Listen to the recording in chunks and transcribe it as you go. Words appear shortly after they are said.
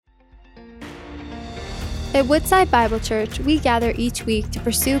At Woodside Bible Church, we gather each week to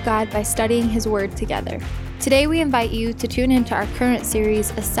pursue God by studying His Word together. Today, we invite you to tune into our current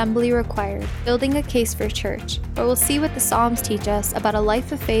series, Assembly Required, Building a Case for Church, where we'll see what the Psalms teach us about a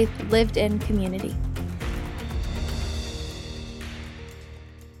life of faith lived in community.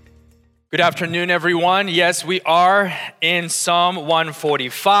 Good afternoon, everyone. Yes, we are in Psalm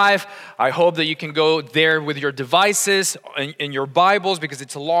 145. I hope that you can go there with your devices in your Bibles because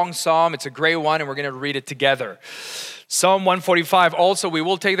it's a long psalm. It's a great one, and we're going to read it together. Psalm 145. Also, we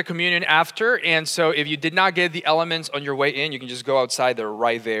will take the communion after, and so if you did not get the elements on your way in, you can just go outside. They're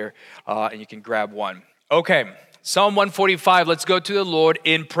right there, and you can grab one. Okay. Psalm 145, let's go to the Lord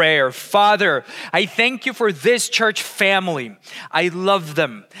in prayer. Father, I thank you for this church family. I love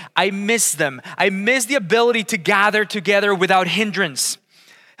them. I miss them. I miss the ability to gather together without hindrance.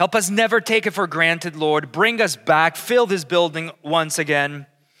 Help us never take it for granted, Lord. Bring us back. Fill this building once again.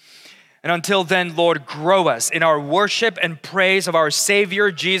 And until then, Lord, grow us in our worship and praise of our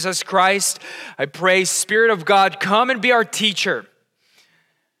Savior, Jesus Christ. I pray, Spirit of God, come and be our teacher.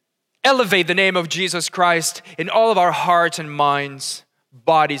 Elevate the name of Jesus Christ in all of our hearts and minds,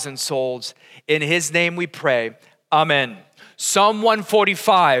 bodies and souls. In His name we pray. Amen. Psalm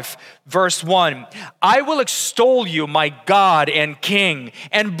 145, verse 1. I will extol you, my God and King,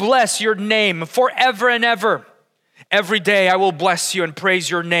 and bless your name forever and ever. Every day I will bless you and praise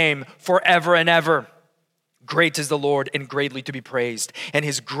your name forever and ever. Great is the Lord and greatly to be praised, and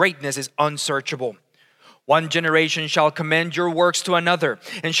His greatness is unsearchable. One generation shall commend your works to another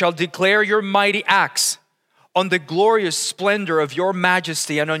and shall declare your mighty acts. On the glorious splendor of your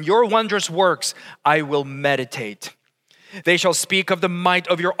majesty and on your wondrous works, I will meditate. They shall speak of the might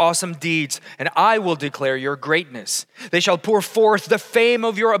of your awesome deeds, and I will declare your greatness. They shall pour forth the fame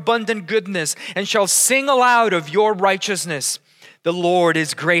of your abundant goodness and shall sing aloud of your righteousness. The Lord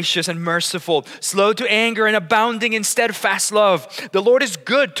is gracious and merciful, slow to anger and abounding in steadfast love. The Lord is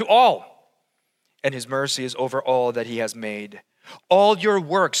good to all, and His mercy is over all that He has made. All your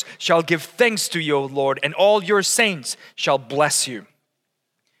works shall give thanks to you, O Lord, and all your saints shall bless you.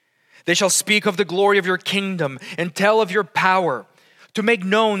 They shall speak of the glory of your kingdom and tell of your power, to make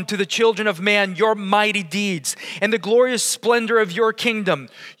known to the children of man your mighty deeds and the glorious splendor of your kingdom.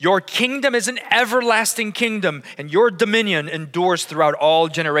 Your kingdom is an everlasting kingdom, and your dominion endures throughout all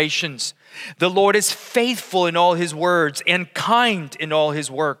generations. The Lord is faithful in all His words and kind in all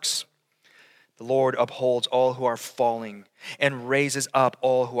His works. The Lord upholds all who are falling and raises up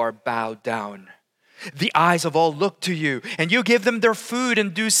all who are bowed down. The eyes of all look to you, and you give them their food in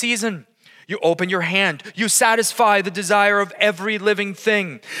due season. You open your hand, you satisfy the desire of every living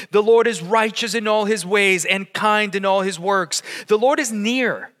thing. The Lord is righteous in all His ways and kind in all His works. The Lord is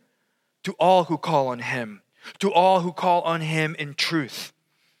near to all who call on Him, to all who call on Him in truth.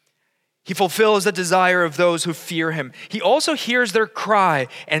 He fulfills the desire of those who fear Him. He also hears their cry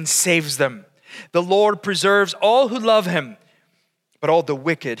and saves them. The Lord preserves all who love Him, but all the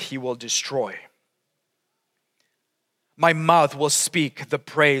wicked He will destroy. My mouth will speak the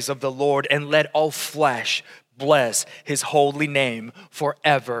praise of the Lord, and let all flesh bless His holy name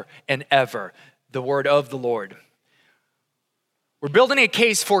forever and ever. The word of the Lord. We're building a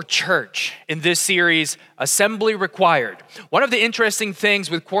case for church in this series, Assembly Required. One of the interesting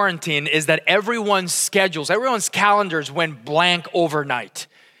things with quarantine is that everyone's calendars went blank overnight.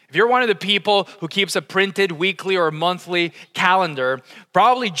 If you're one of the people who keeps a printed weekly or monthly calendar,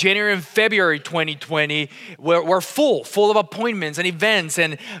 probably January and February 2020 were full of appointments and events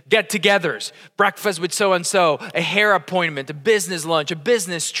and get-togethers. Breakfast with so-and-so, a hair appointment, a business lunch, a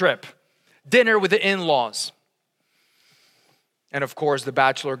business trip, dinner with the in-laws, and of course, the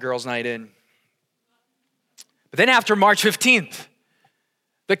bachelor girls' night in. But then after March 15th,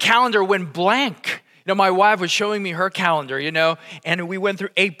 the calendar went blank. My wife was showing me her calendar, and we went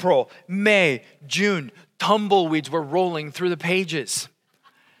through April, May, June. Tumbleweeds were rolling through the pages.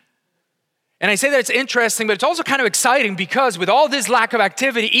 And I say that it's interesting, but it's also kind of exciting because with all this lack of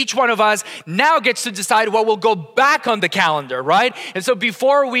activity, each one of us now gets to decide what will go back on the calendar, right? And so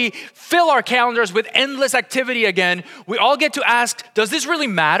before we fill our calendars with endless activity again, we all get to ask, does this really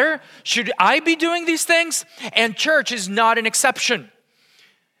matter? Should I be doing these things? And church is not an exception.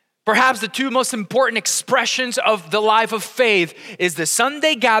 Perhaps the two most important expressions of the life of faith is the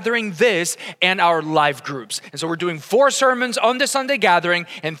Sunday gathering, and our life groups. And so we're doing 4 sermons on the Sunday gathering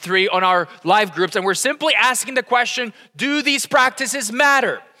and 3 on our life groups. And we're simply asking the question, do these practices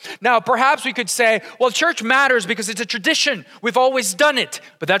matter? Now, perhaps we could say, well, church matters because it's a tradition. We've always done it,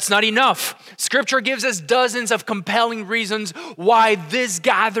 but that's not enough. Scripture gives us dozens of compelling reasons why this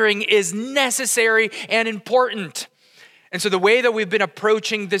gathering is necessary and important. And so the way that we've been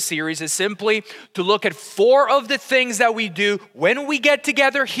approaching this series is simply to look at 4 of the things that we do when we get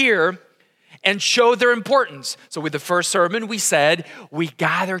together here and show their importance. So with the first sermon, we said we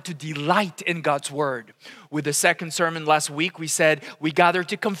gather to delight in God's word. With the second sermon last week, we said we gather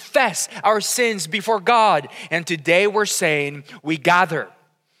to confess our sins before God. And today we're saying we gather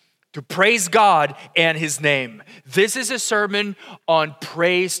to praise God and his name. This is a sermon on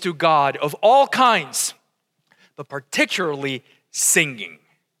praise to God of all kinds, but particularly singing.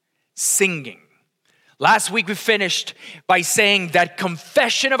 Singing. Last week we finished by saying that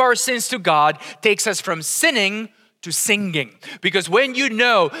confession of our sins to God takes us from sinning to singing. Because when you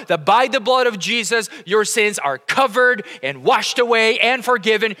know that by the blood of Jesus, your sins are covered and washed away and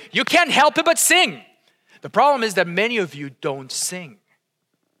forgiven, you can't help it but sing. The problem is that many of you don't sing.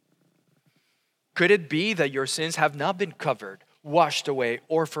 Could it be that your sins have not been covered, washed away,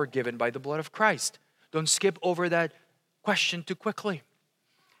 or forgiven by the blood of Christ? Don't skip over that question too quickly.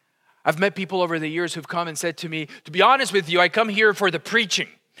 I've met people over the years who've come and said to me, to be honest with you, I come here for the preaching.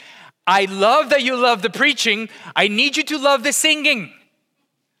 I love that you love the preaching. I need you to love the singing.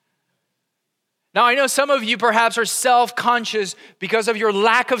 Now, I know some of you perhaps are self-conscious because of your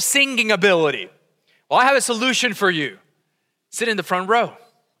lack of singing ability. Well, I have a solution for you. Sit in the front row.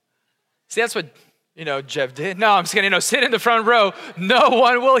 See, that's what, Jeff did. No, I'm just kidding. Sit in the front row. No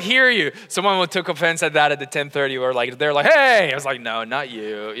one will hear you. Someone took offense at that at the 10:30 or they're like, hey. I was like, no, not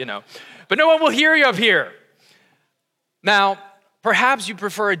you, But no one will hear you up here. Now, perhaps you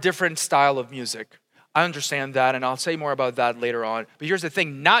prefer a different style of music. I understand that, and I'll say more about that later on. But here's the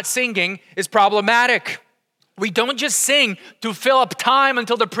thing. Not singing is problematic. We don't just sing to fill up time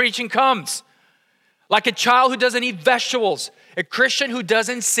until the preaching comes. Like a child who doesn't eat vegetables. A Christian who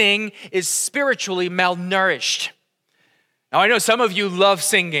doesn't sing is spiritually malnourished. Now, I know some of you love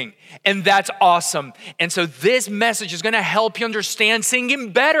singing, and that's awesome. And so this message is going to help you understand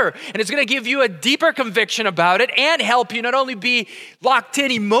singing better, and it's going to give you a deeper conviction about it and help you not only be locked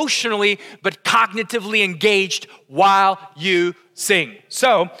in emotionally, but cognitively engaged while you sing.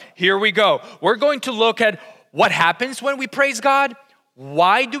 So here we go. We're going to look at what happens when we praise God,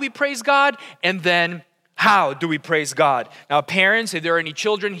 why do we praise God, and then how do we praise God? Now, parents, if there are any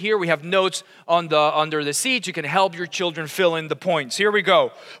children here, we have notes under the seats. You can help your children fill in the points. Here we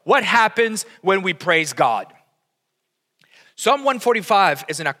go. What happens when we praise God? Psalm 145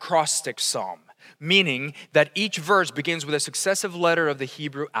 is an acrostic psalm, meaning that each verse begins with a successive letter of the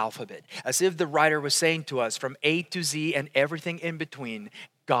Hebrew alphabet, as if the writer was saying to us from A to Z and everything in between,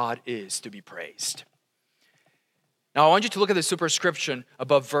 God is to be praised. Now, I want you to look at the superscription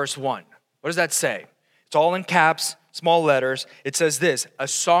above verse 1. What does that say? It's all in caps, small letters. It says this, a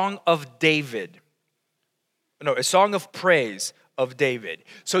song of David. No, a song of praise of David.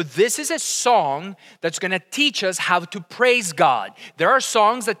 So this is a song that's going to teach us how to praise God. There are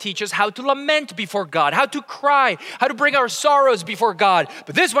songs that teach us how to lament before God, how to cry, how to bring our sorrows before God.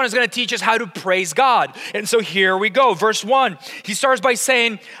 But this one is going to teach us how to praise God. And so here we go. Verse 1, he starts by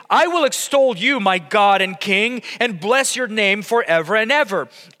saying, I will extol you, my God and King, and bless your name forever and ever.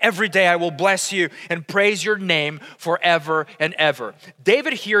 Every day I will bless you and praise your name forever and ever.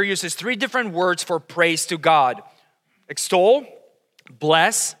 David here uses 3 different words for praise to God. Extol,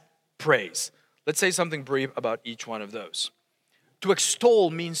 bless, praise. Let's say something brief about each one of those. To extol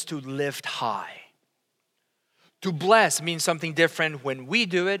means to lift high. To bless means something different when we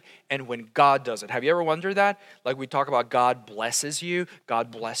do it and when God does it. Have you ever wondered that? Like we talk about God blesses you,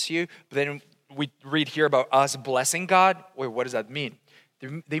 God bless you, but then we read here about us blessing God. Wait, what does that mean?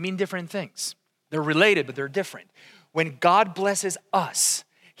 They mean different things. They're related, but they're different. When God blesses us,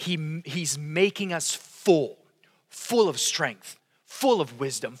 He's making us full of strength, full of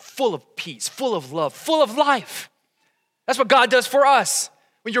wisdom, full of peace, full of love, full of life. That's what God does for us.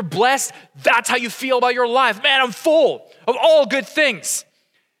 When you're blessed, that's how you feel about your life. Man, I'm full of all good things.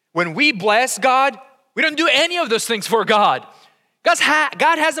 When we bless God, we don't do any of those things for God. God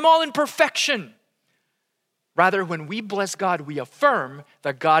has them all in perfection. Rather, when we bless God, we affirm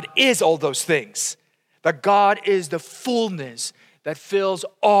that God is all those things. That God is the fullness that fills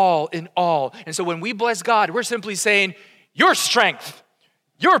all in all. And so when we bless God, we're simply saying, your strength,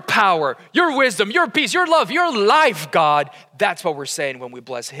 your power, your wisdom, your peace, your love, your life, God. That's what we're saying when we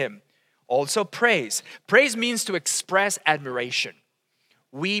bless Him. Also praise. Praise means to express admiration.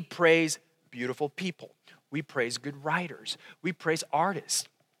 We praise beautiful people. We praise good writers. We praise artists.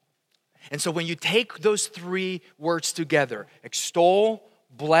 And so when you take those 3 words together, extol,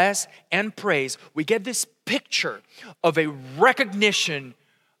 bless, and praise, we get this picture of a recognition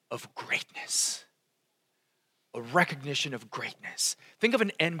of greatness. A recognition of greatness. Think of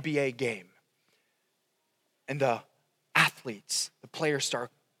an NBA game. And the athletes, the players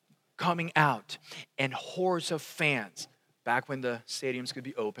start coming out, and hordes of fans, back when the stadiums could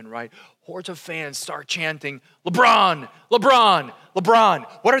be open, right? Hordes of fans start chanting, LeBron, LeBron, LeBron.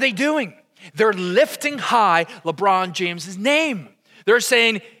 What are they doing? They're lifting high LeBron James's name. They're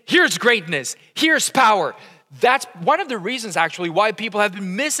saying, here's greatness, here's power. That's one of the reasons, actually, why people have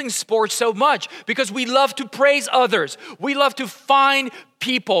been missing sports so much, because we love to praise others. We love to find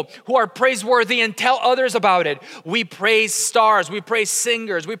people who are praiseworthy and tell others about it. We praise stars, we praise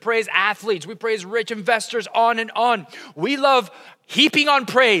singers, we praise athletes, we praise rich investors, on and on. We love heaping on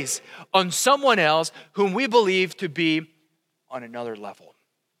praise on someone else whom we believe to be on another level.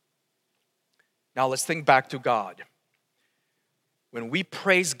 Now let's think back to God. When we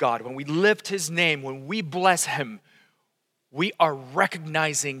praise God, when we lift His name, when we bless Him, we are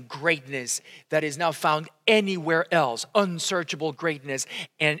recognizing greatness that is now found anywhere else, unsearchable greatness.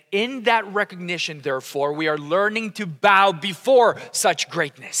 And in that recognition, therefore, we are learning to bow before such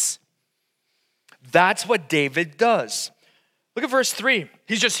greatness. That's what David does. Look at verse 3.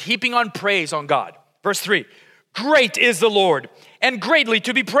 He's just heaping on praise on God. Verse 3. Great is the Lord, and greatly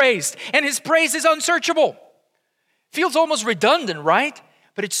to be praised, and His praise is unsearchable. Feels almost redundant, right?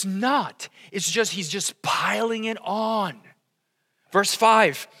 But it's not. It's just, He's just piling it on. Verse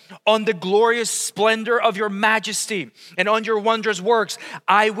 5, on the glorious splendor of your majesty and on your wondrous works,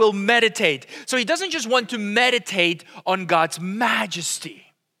 I will meditate. So he doesn't just want to meditate on God's majesty,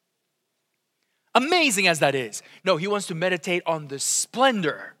 amazing as that is. No, he wants to meditate on the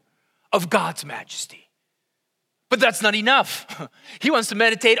splendor of God's majesty. But that's not enough. He wants to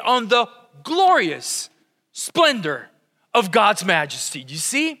meditate on the glorious splendor of God's majesty. Do you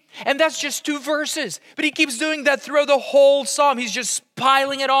see? And that's just 2 verses. But he keeps doing that throughout the whole psalm. He's just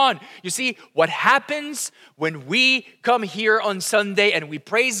piling it on. You see, what happens when we come here on Sunday and we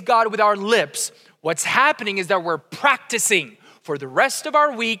praise God with our lips, what's happening is that we're practicing for the rest of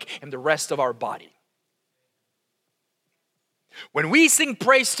our week and the rest of our body. When we sing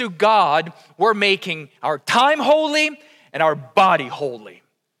praise to God, we're making our time holy and our body holy.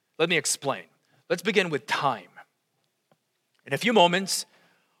 Let me explain. Let's begin with time. In a few moments,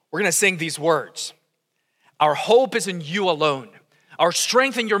 we're going to sing these words. Our hope is in you alone. Our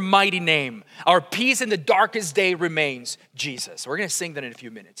strength in your mighty name. Our peace in the darkest day remains, Jesus. We're going to sing that in a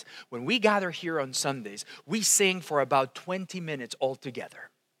few minutes. When we gather here on Sundays, we sing for about 20 minutes altogether.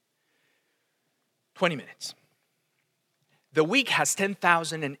 20 minutes. The week has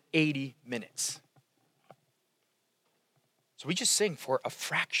 10,080 minutes. So we just sing for a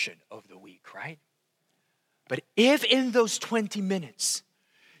fraction of the week, right? But if in those 20 minutes,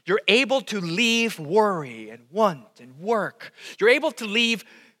 you're able to leave worry and want and work, you're able to leave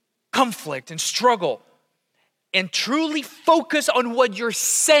conflict and struggle and truly focus on what you're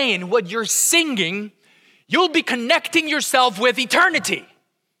saying, what you're singing, you'll be connecting yourself with eternity.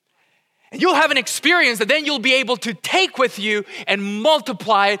 And you'll have an experience that then you'll be able to take with you and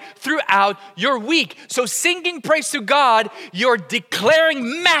multiply it throughout your week. So singing praise to God, you're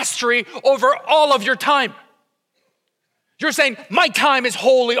declaring mastery over all of your time. You're saying, my time is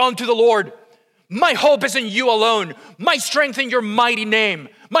holy unto the Lord. My hope is in you alone. My strength in your mighty name.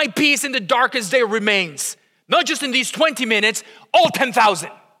 My peace in the darkest day remains. Not just in these 20 minutes, all 10,000.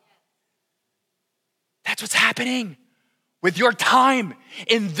 That's what's happening with your time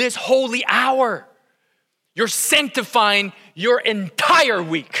in this holy hour. You're sanctifying your entire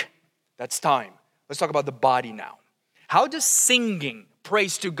week. That's time. Let's talk about the body now. How does singing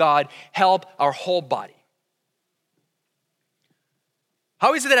praise to God help our whole body?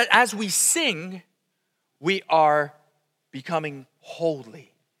 How is it that as we sing, we are becoming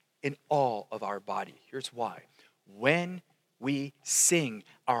holy in all of our body? Here's why. When we sing,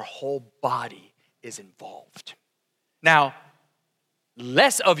 our whole body is involved. Now,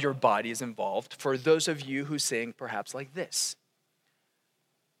 less of your body is involved for those of you who sing perhaps like this.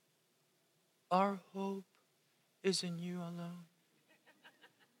 Our hope is in you alone.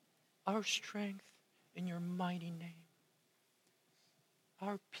 Our strength in your mighty name.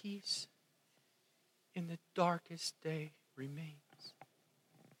 Our peace in the darkest day remains.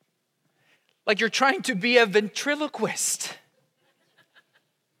 Like you're trying to be a ventriloquist.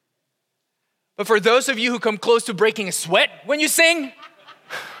 But for those of you who come close to breaking a sweat when you sing,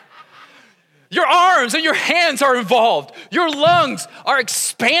 your arms and your hands are involved. Your lungs are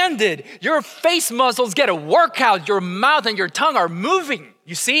expanded. Your face muscles get a workout. Your mouth and your tongue are moving.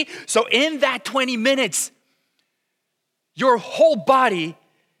 You see? So in that 20 minutes, your whole body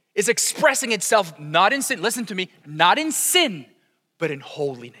is expressing itself not in sin. Listen to me. Not in sin, but in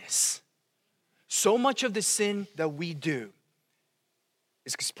holiness. So much of the sin that we do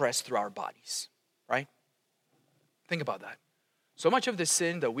is expressed through our bodies, right? Think about that. So much of the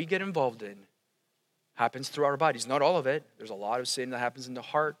sin that we get involved in happens through our bodies. Not all of it. There's a lot of sin that happens in the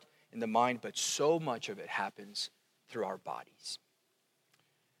heart, in the mind, but so much of it happens through our bodies.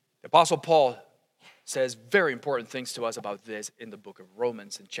 The Apostle Paul says very important things to us about this in the book of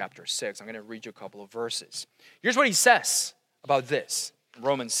Romans in chapter 6. I'm going to read you a couple of verses. Here's what he says about this.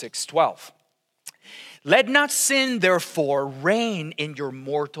 Romans 6:12. Let not sin, therefore, reign in your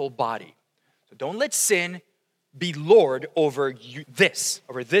mortal body. So don't let sin be Lord over this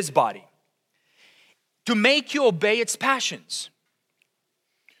body, to make you obey its passions.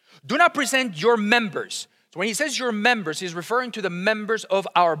 Do not present your members. So when he says your members, he's referring to the members of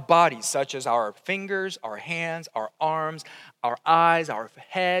our bodies, such as our fingers, our hands, our arms, our eyes, our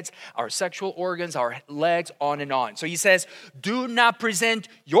heads, our sexual organs, our legs, on and on. So he says, do not present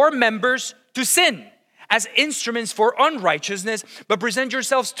your members to sin as instruments for unrighteousness, but present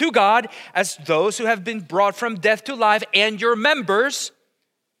yourselves to God as those who have been brought from death to life, and your members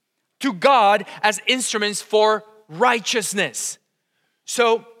to God as instruments for righteousness.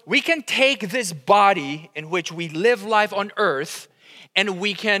 So we can take this body in which we live life on earth, and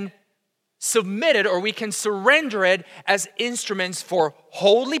we can submit it, or we can surrender it as instruments for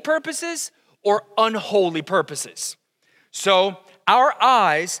holy purposes or unholy purposes. So our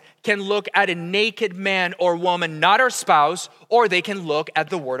eyes can look at a naked man or woman, not our spouse, or they can look at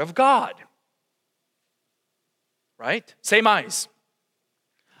the Word of God. Right? Same eyes.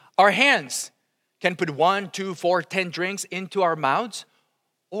 Our hands can put 1, 2, 4, 10 drinks into our mouths,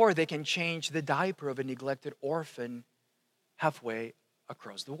 or they can change the diaper of a neglected orphan halfway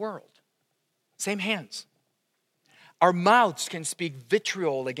across the world. Same hands. Our mouths can speak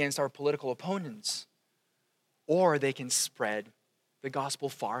vitriol against our political opponents, or they can spread the gospel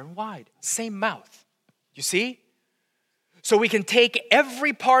far and wide. Same mouth. You see? So we can take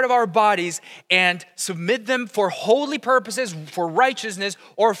every part of our bodies and submit them for holy purposes, for righteousness,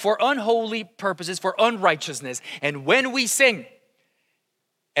 or for unholy purposes, for unrighteousness. And when we sing,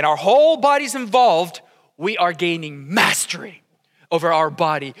 and our whole body's involved, we are gaining mastery over our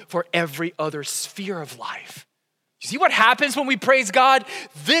body for every other sphere of life. You see what happens when we praise God?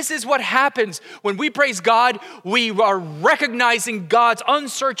 This is what happens when we praise God. We are recognizing God's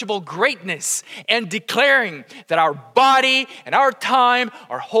unsearchable greatness and declaring that our body and our time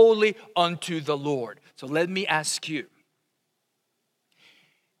are holy unto the Lord. So let me ask you,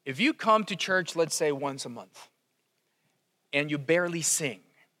 if you come to church, let's say once a month, and you barely sing,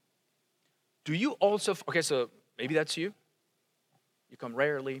 do you also, okay, so maybe that's you. You come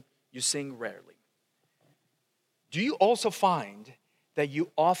rarely, you sing rarely. Do you also find that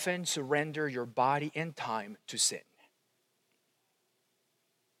you often surrender your body and time to sin?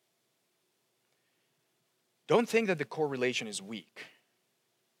 Don't think that the correlation is weak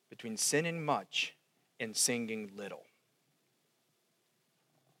between sinning much and singing little.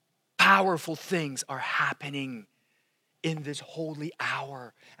 Powerful things are happening in this holy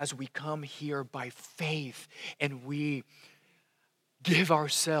hour as we come here by faith and we give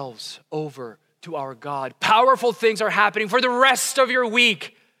ourselves over to our God. Powerful things are happening for the rest of your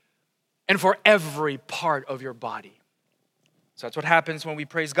week and for every part of your body. So that's what happens when we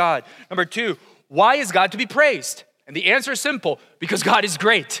praise God. Number 2, why is God to be praised? And the answer is simple: because God is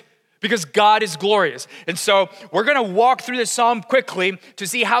great, because God is glorious. And so we're going to walk through this psalm quickly to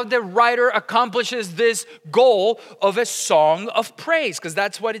see how the writer accomplishes this goal of a song of praise, because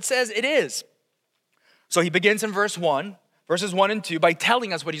that's what it says it is. So he begins in verses 1 and 2 by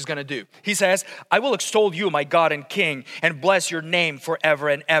telling us what he's going to do. He says, I will extol you, my God and King, and bless your name forever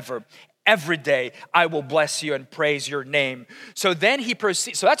and ever. Every day I will bless you and praise your name. So then he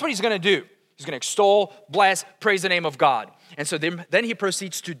proceeds. So that's what he's going to do. He's going to extol, bless, praise the name of God. And so then he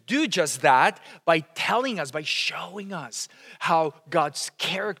proceeds to do just that by telling us, by showing us how God's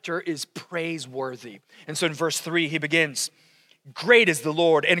character is praiseworthy. And so in verse 3, he begins, great is the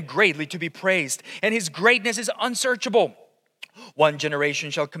Lord and greatly to be praised, and his greatness is unsearchable. One generation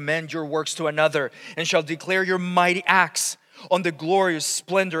shall commend your works to another and shall declare your mighty acts. On the glorious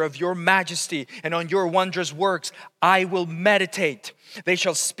splendor of your majesty and on your wondrous works, I will meditate. They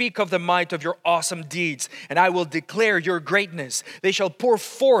shall speak of the might of your awesome deeds, and I will declare your greatness. They shall pour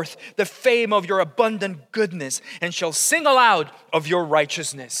forth the fame of your abundant goodness and shall sing aloud of your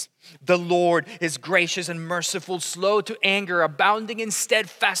righteousness. The Lord is gracious and merciful, slow to anger, abounding in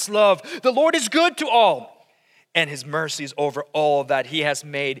steadfast love. The Lord is good to all, and his mercies over all that he has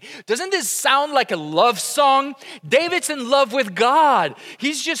made. Doesn't this sound like a love song? David's in love with God.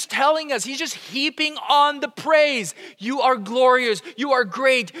 He's just telling us, he's just heaping on the praise. You are glorious. You are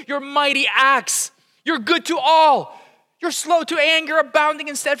great. Your mighty acts. You're good to all. You're slow to anger, abounding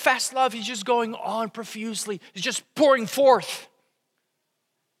in steadfast love. He's just going on profusely. He's just pouring forth.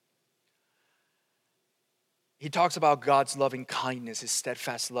 He talks about God's loving kindness, his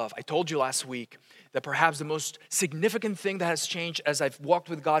steadfast love. I told you last week that perhaps the most significant thing that has changed as I've walked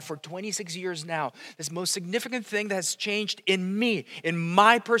with God for 26 years now, this most significant thing that has changed in me, in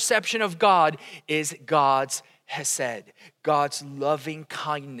my perception of God, is God's Hesed, God's loving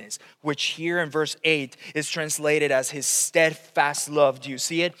kindness, which here in verse 8 is translated as his steadfast love. Do you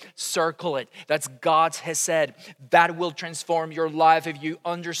see it? Circle it. That's God's Hesed. That will transform your life if you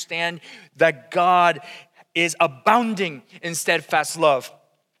understand that God is abounding in steadfast love.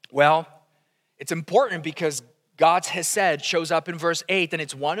 Well, it's important because God's Hesed shows up in verse 8, and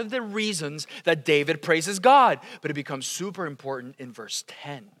it's one of the reasons that David praises God, but it becomes super important in verse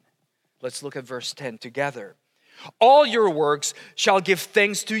 10. Let's look at verse 10 together. All your works shall give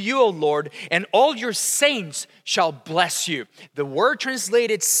thanks to you, O Lord, and all your saints shall bless you. The word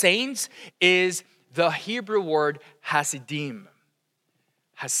translated saints is the Hebrew word hasidim.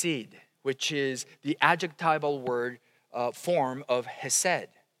 Hasid, which is the adjectival word form of Hesed.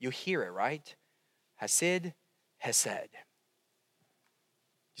 You hear it, right? Hasid, Hesed.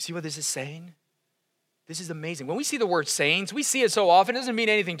 You see what this is saying? This is amazing. When we see the word saints, we see it so often, it doesn't mean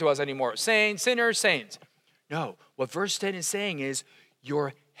anything to us anymore. Saints, sinners, saints. No, what verse 10 is saying is,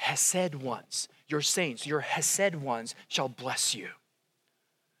 your Hesed ones, your saints, your Hesed ones shall bless you.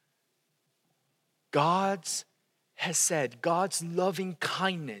 God's Hesed, God's loving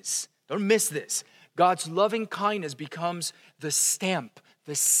kindness, don't miss this. God's loving kindness becomes the stamp,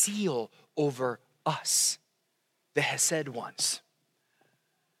 the seal over us, the Hesed ones.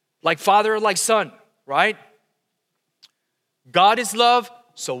 Like father, like son, right? God is love,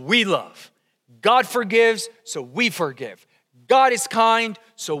 so we love. God forgives, so we forgive. God is kind,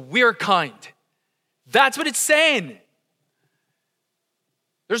 so we're kind. That's what it's saying.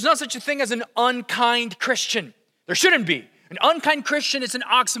 There's not such a thing as an unkind Christian. There shouldn't be. An unkind Christian is an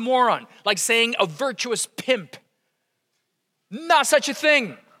oxymoron, like saying a virtuous pimp. Not such a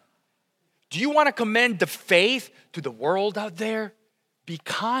thing. Do you want to commend the faith to the world out there? Be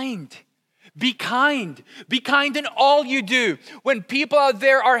kind. Be kind. Be kind in all you do. When people out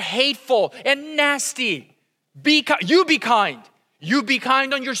there are hateful and nasty, you be kind. You be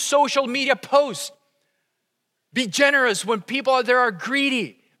kind on your social media posts. Be generous when people out there are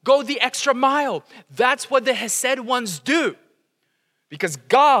greedy. Go the extra mile. That's what the Hesed ones do. Because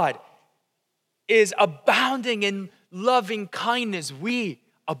God is abounding in loving kindness. We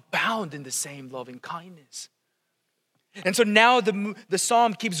abound in the same loving kindness. And so now the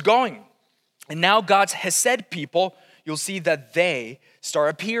psalm keeps going. And now God's Hesed people, you'll see that they start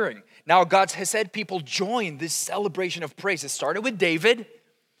appearing. Now God's Hesed people join this celebration of praise. It started with David.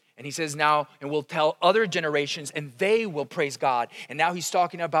 And he says now, and we'll tell other generations, and they will praise God. And now he's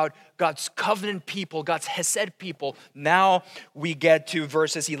talking about God's covenant people, God's Hesed people. Now we get to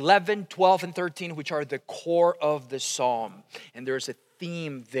verses 11, 12, and 13, which are the core of the psalm. And there's a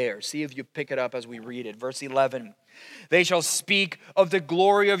theme there. See if you pick it up as we read it. Verse 11. They shall speak of the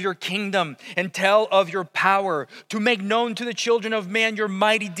glory of your kingdom and tell of your power, to make known to the children of man your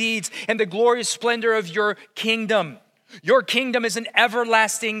mighty deeds and the glorious splendor of your kingdom. Your kingdom is an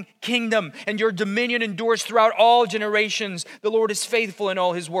everlasting kingdom, and your dominion endures throughout all generations. The Lord is faithful in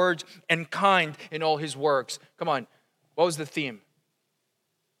all his words and kind in all his works. Come on, what was the theme?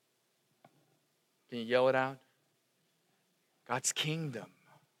 Can you yell it out? God's kingdom,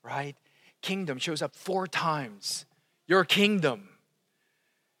 right? Kingdom shows up 4 times. Your kingdom.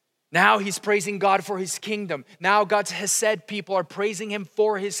 Now he's praising God for his kingdom. Now God's Hesed people are praising him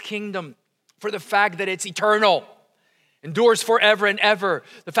for his kingdom, for the fact that it's eternal, endures forever and ever,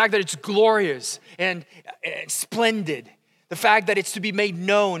 the fact that it's glorious and splendid, the fact that it's to be made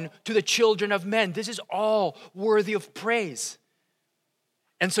known to the children of men. This is all worthy of praise.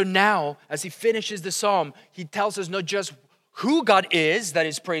 And so now, as he finishes the psalm, he tells us not just who God is that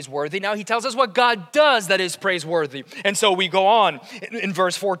is praiseworthy. Now he tells us what God does that is praiseworthy. And so we go on in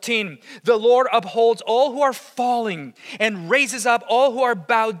verse 14. The Lord upholds all who are falling and raises up all who are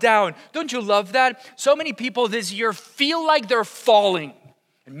bowed down. Don't you love that? So many people this year feel like they're falling.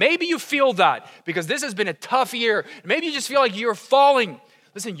 And maybe you feel that because this has been a tough year. Maybe you just feel like you're falling.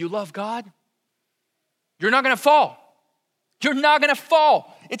 Listen, you love God. You're not going to fall. You're not going to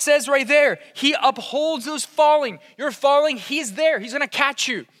fall. It says right there, he upholds those falling. You're falling, he's there. He's going to catch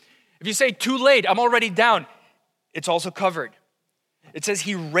you. If you say, too late, I'm already down, it's also covered. It says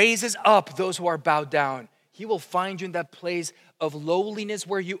he raises up those who are bowed down. He will find you in that place of lowliness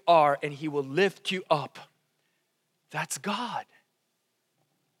where you are, and he will lift you up. That's God.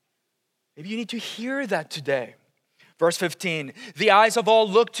 Maybe you need to hear that today. Verse 15, the eyes of all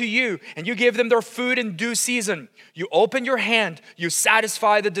look to you, and you give them their food in due season. You open your hand, you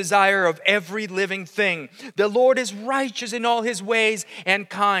satisfy the desire of every living thing. The Lord is righteous in all his ways and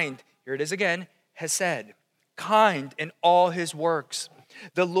kind. Here it is again, hesed, kind in all his works.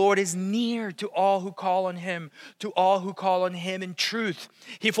 The Lord is near to all who call on him, to all who call on him in truth.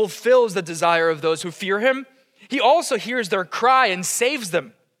 He fulfills the desire of those who fear him. He also hears their cry and saves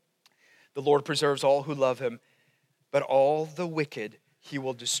them. The Lord preserves all who love him, but all the wicked he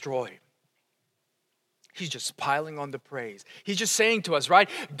will destroy. He's just piling on the praise. He's just saying to us, right?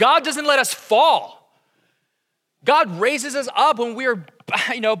 God doesn't let us fall. God raises us up when we're,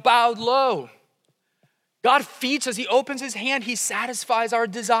 bowed low. God feeds us. He opens his hand. He satisfies our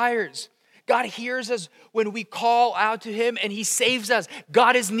desires. God hears us when we call out to him and he saves us.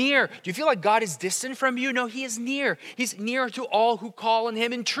 God is near. Do you feel like God is distant from you? No, he is near. He's near to all who call on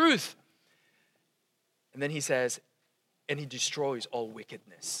him in truth. And then he says, and he destroys all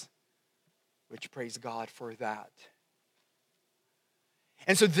wickedness, which praise God for that.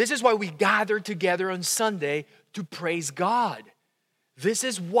 And so this is why we gather together on Sunday to praise God. This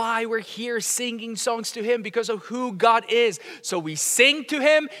is why we're here singing songs to him, because of who God is. So we sing to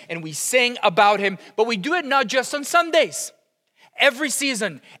him and we sing about him, but we do it not just on Sundays. Every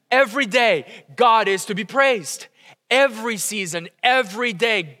season, every day, God is to be praised. Every season, every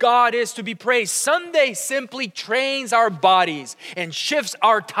day, God is to be praised. Sunday simply trains our bodies and shifts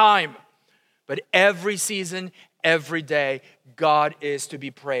our time. But every season, every day, God is to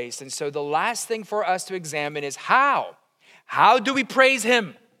be praised. And so the last thing for us to examine is how. How do we praise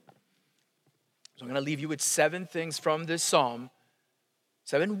him? So I'm going to leave you with 7 things from this psalm,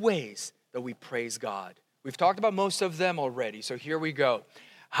 7 ways that we praise God. We've talked about most of them already, so here we go.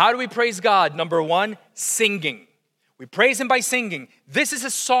 How do we praise God? Number 1, singing. We praise him by singing. This is a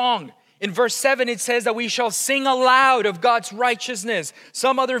song. In verse 7, it says that we shall sing aloud of God's righteousness.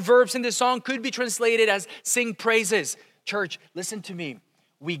 Some other verbs in this song could be translated as sing praises. Church, listen to me.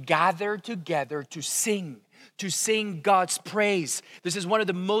 We gather together to sing God's praise. This is one of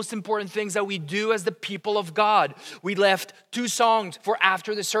the most important things that we do as the people of God. We left 2 songs for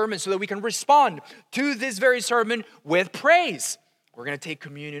after the sermon so that we can respond to this very sermon with praise. We're going to take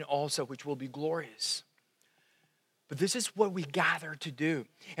communion also, which will be glorious. But this is what we gather to do.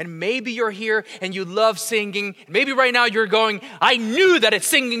 And maybe you're here and you love singing. Maybe right now you're going, I knew that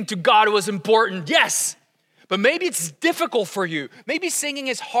singing to God was important. Yes. But maybe it's difficult for you. Maybe singing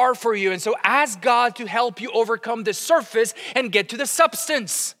is hard for you. And so ask God to help you overcome the surface and get to the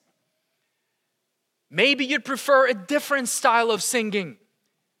substance. Maybe you'd prefer a different style of singing.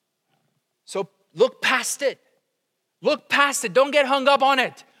 So look past it. Look past it. Don't get hung up on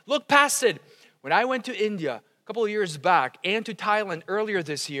it. Look past it. When I went to India a couple of years back and to Thailand earlier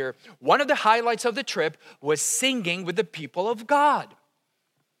this year, one of the highlights of the trip was singing with the people of God.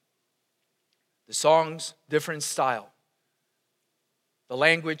 The songs, different style. The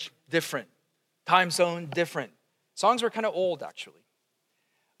language, different. Time zone, different. Songs were kind of old, actually.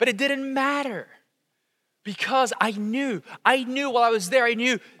 But it didn't matter because I knew while I was there, I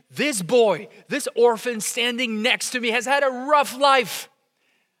knew this boy, this orphan standing next to me has had a rough life.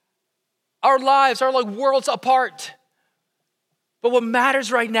 Our lives are like worlds apart. But what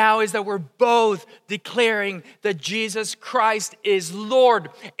matters right now is that we're both declaring that Jesus Christ is Lord,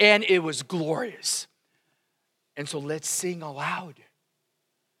 and it was glorious. And so let's sing aloud.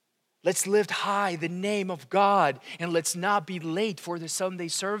 Let's lift high the name of God, and let's not be late for the Sunday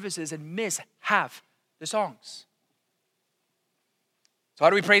services and miss half the songs. So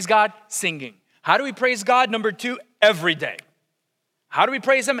how do we praise God? Singing. How do we praise God? Number 2, every day. How do we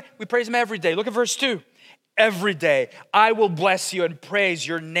praise him? We praise him every day. Look at verse 2. Every day, I will bless you and praise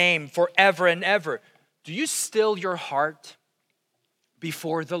your name forever and ever. Do you still your heart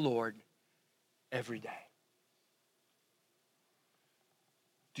before the Lord every day?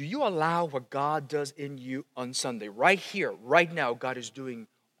 Do you allow what God does in you on Sunday? Right here, right now, God is doing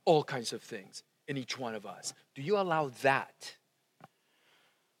all kinds of things in each one of us. Do you allow that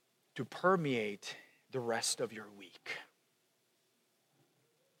to permeate the rest of your week?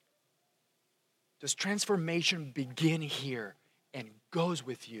 Does transformation begin here and goes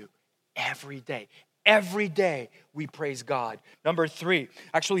with you every day? Every day we praise God. Number 3,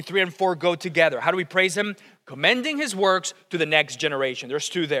 actually 3 and 4 go together. How do we praise him? Commending his works to the next generation. There's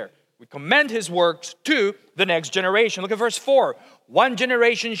 2 there. We commend his works to the next generation. Look at verse 4. One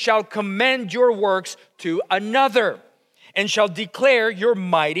generation shall commend your works to another and shall declare your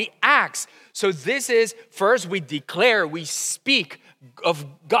mighty acts. So this is, first we declare, we speak of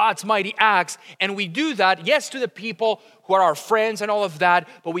God's mighty acts, and we do that, yes, to the people who are our friends and all of that,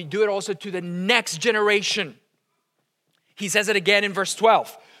 but we do it also to the next generation. He says it again in verse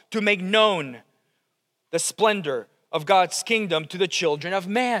 12, to make known the splendor of God's kingdom to the children of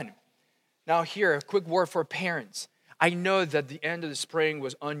man. Now here, a quick word for parents. I know that the end of the spring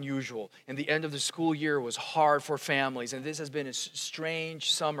was unusual and the end of the school year was hard for families, and this has been a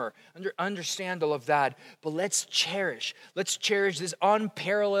strange summer. Understand all of that, but let's cherish this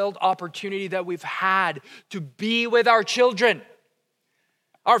unparalleled opportunity that we've had to be with our children.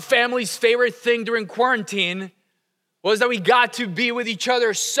 Our family's favorite thing during quarantine was that we got to be with each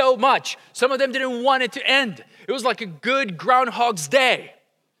other so much. Some of them didn't want it to end. It was like a good Groundhog's Day.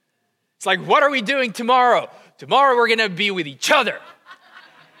 It's like, what are we doing tomorrow? Tomorrow we're gonna be with each other.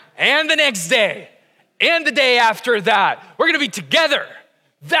 And the next day, and the day after that, we're gonna be together.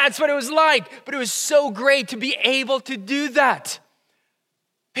 That's what it was like. But it was so great to be able to do that.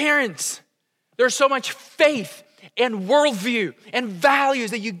 Parents, there's so much faith and worldview and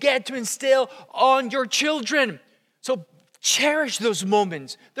values that you get to instill on your children. So cherish those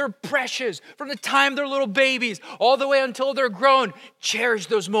moments. They're precious from the time they're little babies all the way until they're grown. Cherish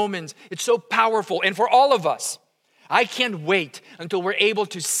those moments. It's so powerful. And for all of us, I can't wait until we're able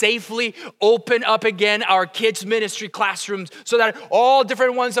to safely open up again our kids' ministry classrooms so that all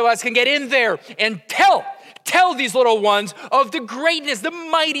different ones of us can get in there and tell these little ones of the greatness, the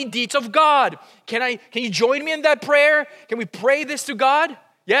mighty deeds of God. Can you join me in that prayer? Can we pray this to God?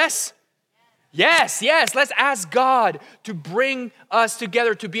 Yes? Yes. Let's ask God to bring us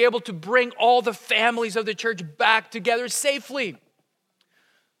together, to be able to bring all the families of the church back together safely.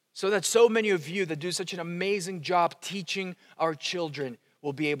 So that so many of you that do such an amazing job teaching our children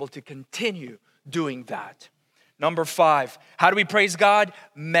will be able to continue doing that. Number 5, how do we praise God?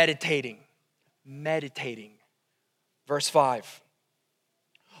 Meditating. Verse 5.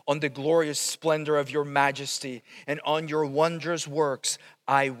 On the glorious splendor of your majesty and on your wondrous works,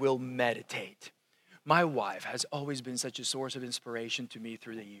 I will meditate. My wife has always been such a source of inspiration to me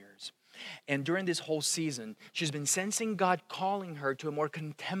through the years. And during this whole season, she's been sensing God calling her to a more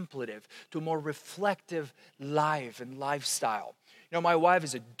contemplative, to a more reflective life and lifestyle. You know, my wife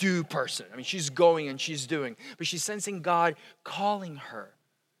is a do person. I mean, she's going and she's doing, but she's sensing God calling her,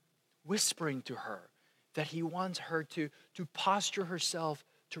 whispering to her that he wants her to posture herself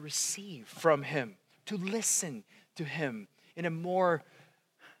to receive from him, to listen to him in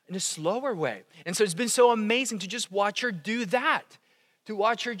a slower way. And so it's been so amazing to just watch her do that, to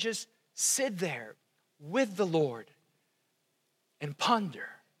watch her just sit there with the Lord and ponder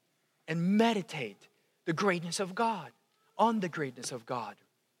and meditate the greatness of God, on the greatness of God.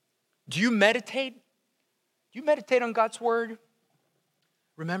 Do you meditate? Do you meditate on God's word?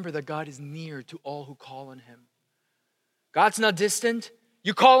 Remember that God is near to all who call on him. God's not distant.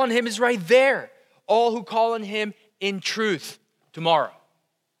 You call on him is right there. All who call on him in truth. Tomorrow,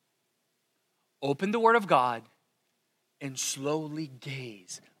 open the word of God and slowly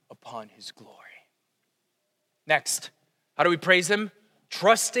gaze upon his glory. Next, how do we praise him?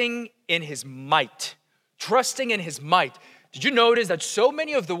 Trusting in his might. Trusting in his might. Did you notice that so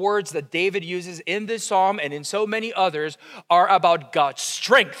many of the words that David uses in this psalm and in so many others are about God's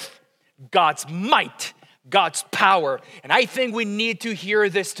strength, God's might, God's power? And I think we need to hear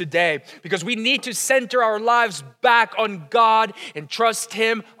this today because we need to center our lives back on God and trust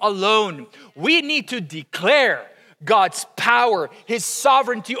him alone. We need to declare God's power, his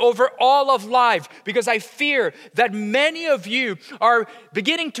sovereignty over all of life, because I fear that many of you are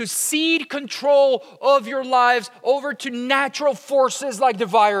beginning to cede control of your lives over to natural forces like the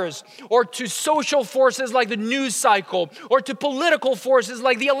virus, or to social forces like the news cycle, or to political forces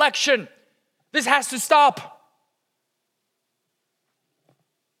like the election. This has to stop.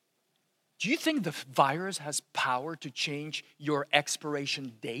 Do you think the virus has power to change your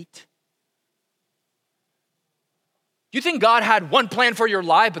expiration date? Do you think God had one plan for your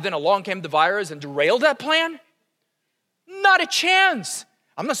life, but then along came the virus and derailed that plan? Not a chance.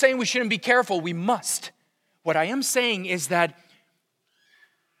 I'm not saying we shouldn't be careful. We must. What I am saying is that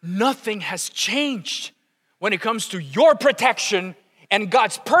nothing has changed when it comes to your protection and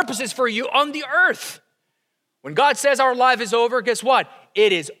God's purposes for you on the earth. When God says our life is over, guess what?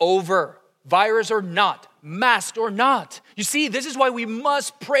 It is over. Virus or not, masked or not. You see, this is why we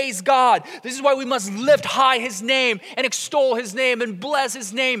must praise God. This is why we must lift high his name and extol his name and bless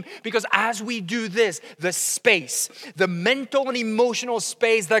his name. Because as we do this, the space, the mental and emotional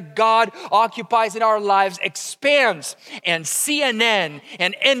space that God occupies in our lives expands. And CNN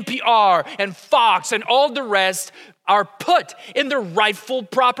and NPR and Fox and all the rest are put in the rightful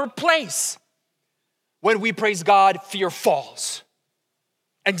proper place. When we praise God, fear falls.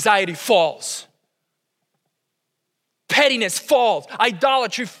 Anxiety falls. Pettiness falls.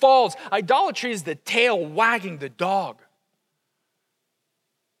 Idolatry falls. Idolatry is the tail wagging the dog.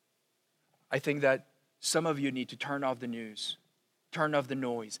 I think that some of you need to turn off the news, turn off the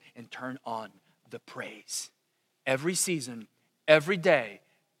noise, and turn on the praise. Every season, every day,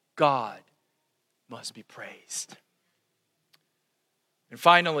 God must be praised. And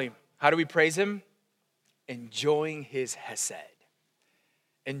finally, how do we praise Him? Enjoying His hesed,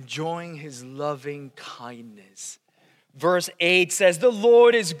 enjoying His loving kindness. Verse 8 says, the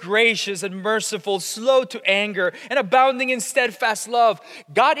Lord is gracious and merciful, slow to anger, and abounding in steadfast love.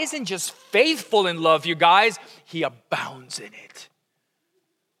 God isn't just faithful in love, you guys. He abounds in it.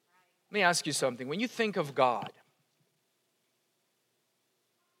 Let me ask you something. When you think of God,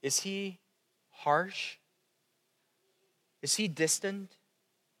 is He harsh? Is He distant?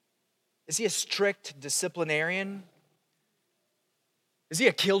 Is He a strict disciplinarian? Is He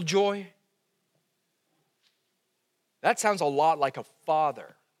a killjoy? That sounds a lot like a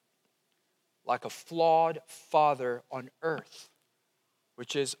father, like a flawed father on earth,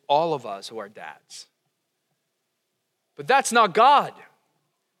 which is all of us who are dads. But that's not God.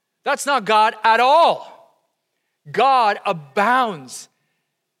 That's not God at all. God abounds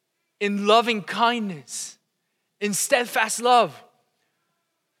in loving kindness, in steadfast love.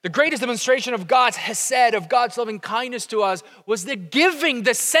 The greatest demonstration of God's hesed, of God's loving kindness to us, was the giving,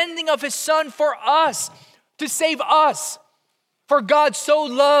 the sending of His Son for us, to save us. For God so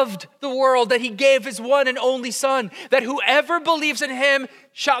loved the world that He gave His one and only Son, that whoever believes in Him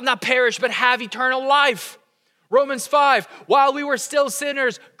shall not perish but have eternal life. Romans 5, while we were still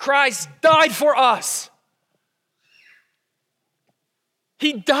sinners, Christ died for us.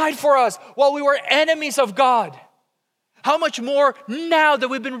 He died for us while we were enemies of God. How much more now that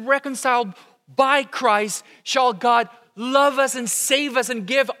we've been reconciled by Christ shall God love us and save us and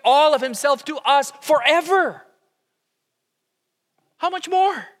give all of Himself to us forever? How much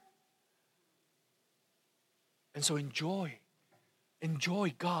more? And so enjoy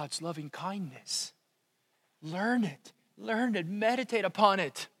God's loving kindness. Learn it, meditate upon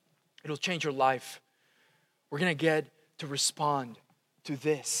it. It'll change your life. We're going to get to respond to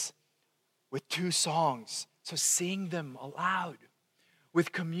this with 2 songs. So sing them aloud.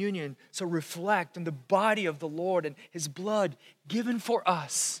 With communion, so reflect on the body of the Lord and His blood given for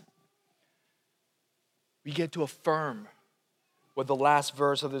us. We get to affirm what the last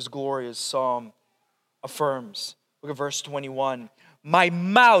verse of this glorious psalm affirms. Look at verse 21. My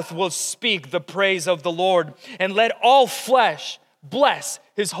mouth will speak the praise of the Lord, and let all flesh bless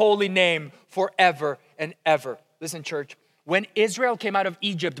His holy name forever and ever. Listen, church, when Israel came out of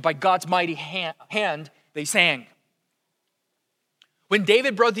Egypt by God's mighty hand, they sang. When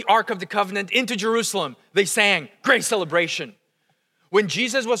David brought the Ark of the Covenant into Jerusalem, they sang. Great celebration. When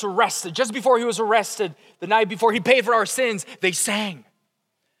Jesus was arrested, just before He was arrested, the night before He paid for our sins, they sang.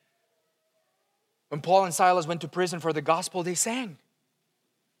 When Paul and Silas went to prison for the gospel, they sang.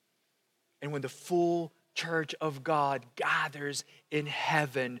 And when the full church of God gathers in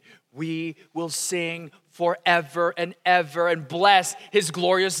heaven, we will sing forever and ever and bless His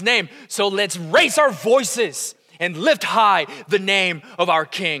glorious name. So let's raise our voices and lift high the name of our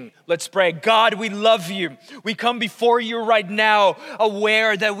King. Let's pray. God, we love You. We come before You right now,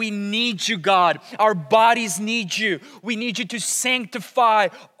 aware that we need You, God. Our bodies need You. We need You to sanctify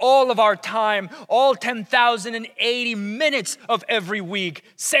all of our time, all 10,080 minutes of every week.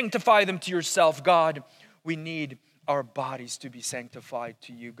 Sanctify them to Yourself, God. We need our bodies to be sanctified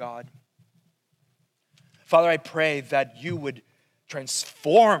to You, God. Father, I pray that You would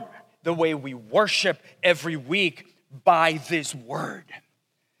transform the way we worship every week by this word.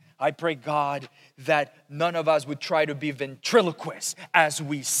 I pray, God, that none of us would try to be ventriloquists as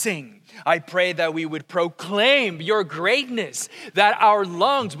we sing. I pray that we would proclaim Your greatness, that our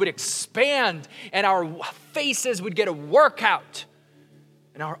lungs would expand and our faces would get a workout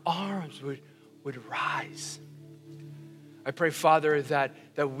and our arms would rise. I pray, Father, that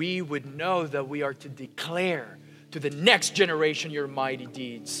we would know that we are to declare to the next generation Your mighty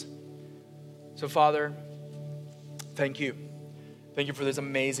deeds. So, Father, thank You. Thank You for this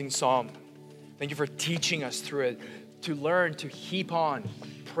amazing psalm. Thank You for teaching us through it to learn to heap on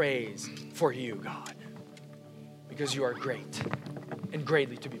praise for You, God. Because You are great and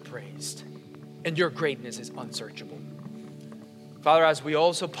greatly to be praised. And Your greatness is unsearchable. Father, as we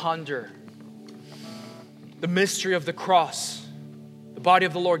also ponder the mystery of the cross, the body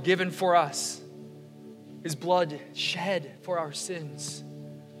of the Lord given for us, His blood shed for our sins.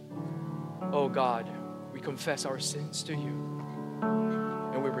 Oh God, we confess our sins to You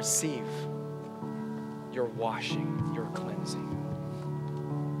and we receive Your washing, Your cleansing.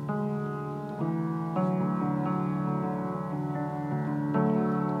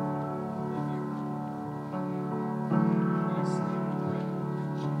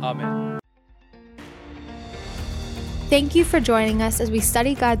 Amen. Thank you for joining us as we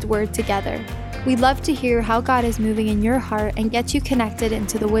study God's Word together. We'd love to hear how God is moving in your heart and get you connected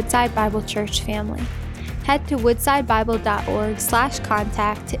into the Woodside Bible Church family. Head to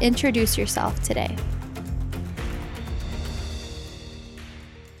woodsidebible.org/contact to introduce yourself today.